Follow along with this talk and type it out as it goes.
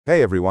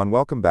Hey everyone,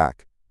 welcome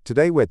back.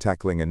 Today we're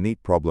tackling a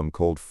neat problem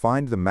called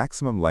Find the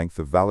Maximum Length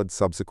of Valid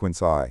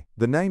Subsequence I.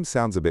 The name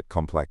sounds a bit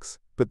complex,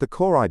 but the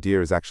core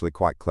idea is actually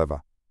quite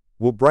clever.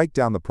 We'll break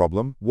down the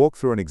problem, walk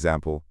through an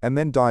example, and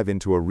then dive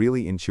into a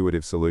really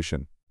intuitive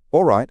solution.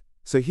 Alright,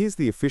 so here's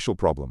the official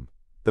problem.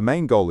 The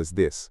main goal is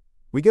this.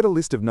 We get a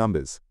list of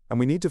numbers, and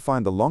we need to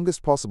find the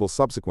longest possible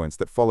subsequence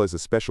that follows a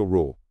special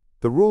rule.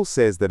 The rule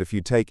says that if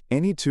you take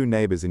any two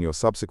neighbors in your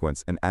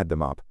subsequence and add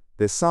them up,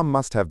 their sum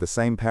must have the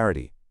same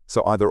parity.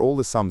 So either all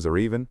the sums are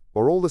even,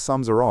 or all the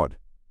sums are odd.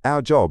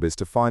 Our job is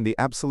to find the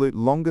absolute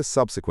longest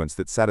subsequence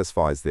that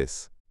satisfies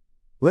this.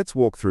 Let's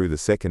walk through the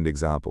second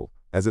example,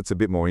 as it's a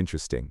bit more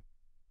interesting.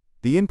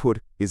 The input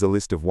is a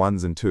list of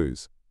 1s and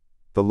 2s.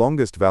 The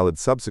longest valid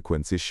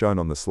subsequence is shown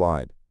on the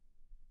slide.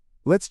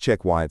 Let's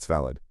check why it's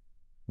valid.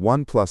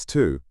 1 plus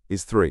 2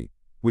 is 3,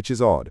 which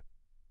is odd.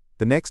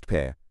 The next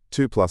pair,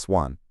 2 plus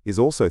 1, is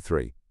also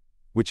 3,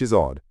 which is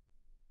odd.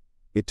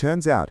 It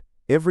turns out,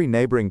 every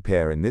neighboring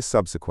pair in this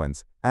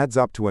subsequence adds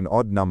up to an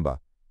odd number.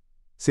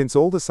 Since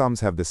all the sums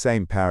have the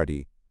same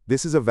parity,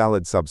 this is a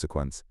valid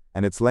subsequence,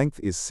 and its length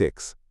is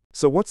 6.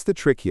 So what's the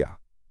trick here?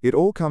 It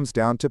all comes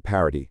down to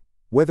parity.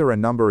 Whether a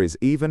number is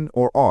even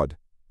or odd.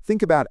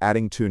 Think about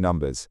adding two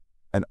numbers.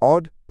 An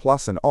odd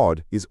plus an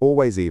odd is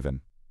always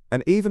even.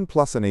 An even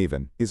plus an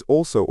even is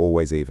also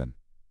always even.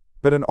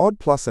 But an odd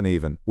plus an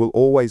even will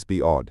always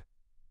be odd.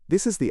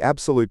 This is the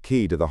absolute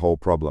key to the whole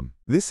problem.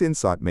 This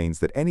insight means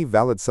that any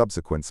valid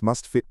subsequence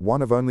must fit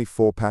one of only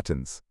 4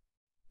 patterns.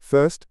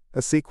 First,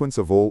 a sequence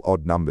of all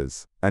odd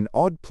numbers. An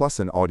odd plus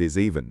an odd is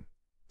even,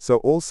 so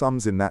all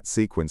sums in that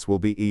sequence will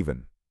be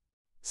even.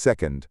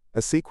 Second,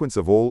 a sequence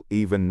of all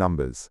even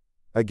numbers.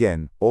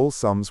 Again, all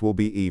sums will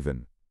be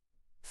even.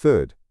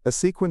 Third, a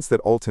sequence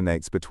that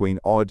alternates between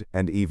odd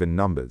and even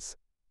numbers.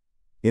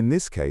 In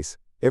this case,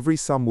 every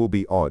sum will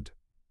be odd.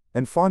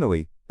 And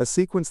finally, a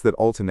sequence that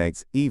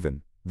alternates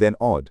even, then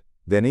odd,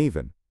 then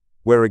even,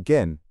 where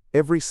again,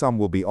 every sum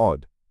will be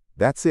odd.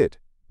 That's it.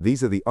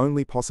 These are the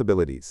only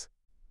possibilities.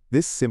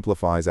 This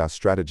simplifies our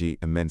strategy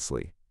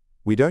immensely.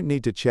 We don't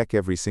need to check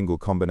every single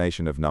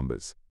combination of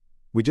numbers.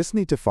 We just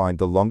need to find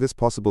the longest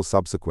possible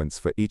subsequence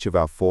for each of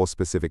our 4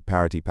 specific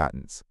parity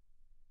patterns.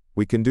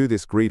 We can do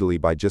this greedily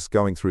by just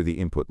going through the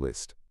input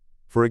list.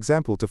 For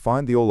example, to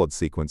find the all-odd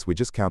sequence, we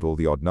just count all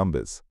the odd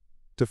numbers.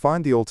 To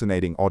find the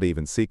alternating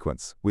odd-even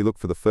sequence, we look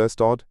for the first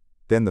odd,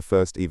 then the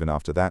first even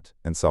after that,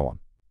 and so on.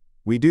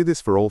 We do this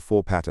for all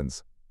 4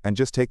 patterns, and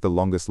just take the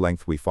longest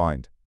length we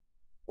find.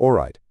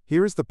 Alright,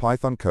 here is the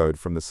Python code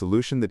from the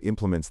solution that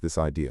implements this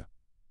idea.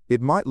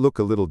 It might look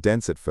a little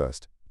dense at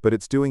first, but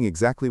it's doing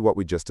exactly what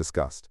we just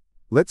discussed.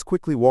 Let's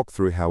quickly walk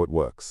through how it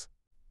works.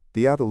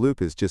 The outer loop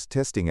is just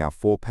testing our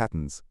 4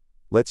 patterns.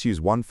 Let's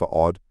use 1 for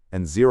odd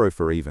and 0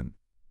 for even.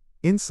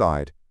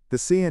 Inside, the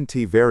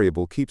CNT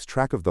variable keeps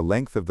track of the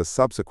length of the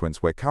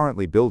subsequence we're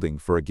currently building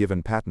for a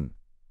given pattern.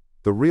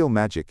 The real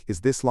magic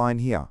is this line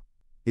here.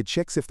 It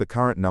checks if the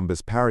current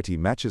number's parity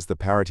matches the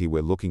parity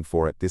we're looking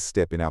for at this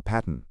step in our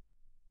pattern.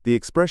 The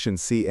expression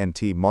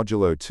CNT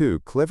modulo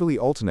 2 cleverly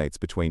alternates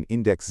between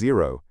index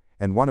 0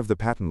 and 1 of the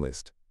pattern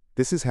list.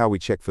 This is how we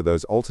check for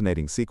those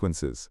alternating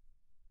sequences.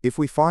 If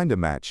we find a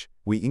match,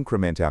 we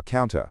increment our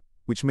counter,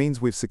 which means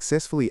we've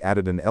successfully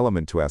added an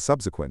element to our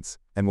subsequence,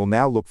 and will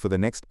now look for the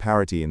next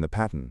parity in the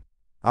pattern.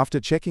 After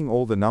checking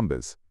all the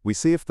numbers, we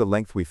see if the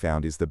length we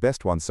found is the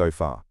best one so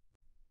far.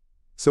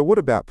 So what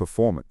about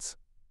performance?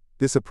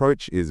 This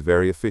approach is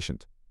very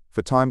efficient.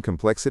 For time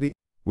complexity,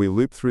 we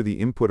loop through the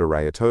input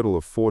array a total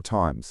of 4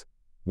 times,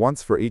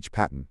 once for each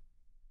pattern.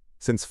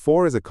 Since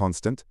 4 is a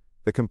constant,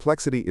 the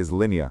complexity is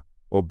linear,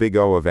 or big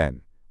O of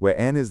n, where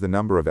n is the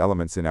number of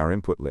elements in our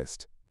input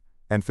list.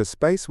 And for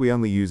space, we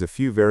only use a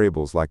few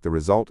variables like the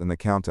result and the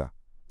counter.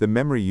 The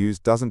memory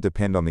used doesn't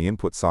depend on the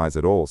input size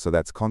at all, so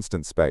that's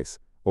constant space,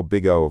 or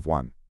big O of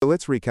 1. So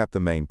let's recap the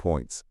main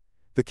points.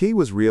 The key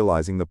was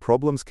realizing the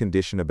problem's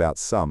condition about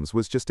sums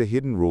was just a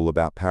hidden rule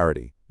about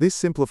parity. This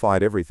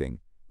simplified everything,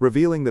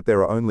 revealing that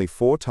there are only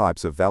 4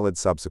 types of valid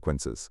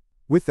subsequences.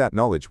 With that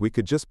knowledge, we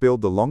could just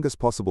build the longest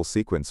possible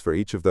sequence for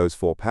each of those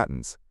 4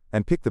 patterns,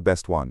 and pick the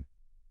best one.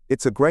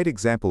 It's a great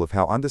example of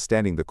how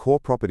understanding the core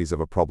properties of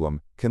a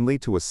problem can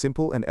lead to a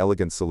simple and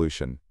elegant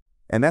solution.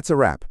 And that's a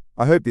wrap.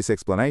 I hope this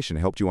explanation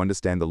helped you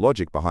understand the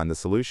logic behind the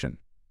solution.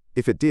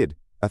 If it did,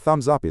 a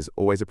thumbs up is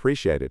always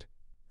appreciated.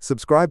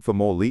 Subscribe for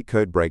more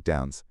Leetcode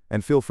breakdowns,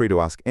 and feel free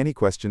to ask any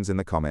questions in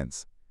the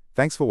comments.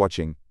 Thanks for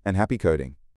watching, and happy coding.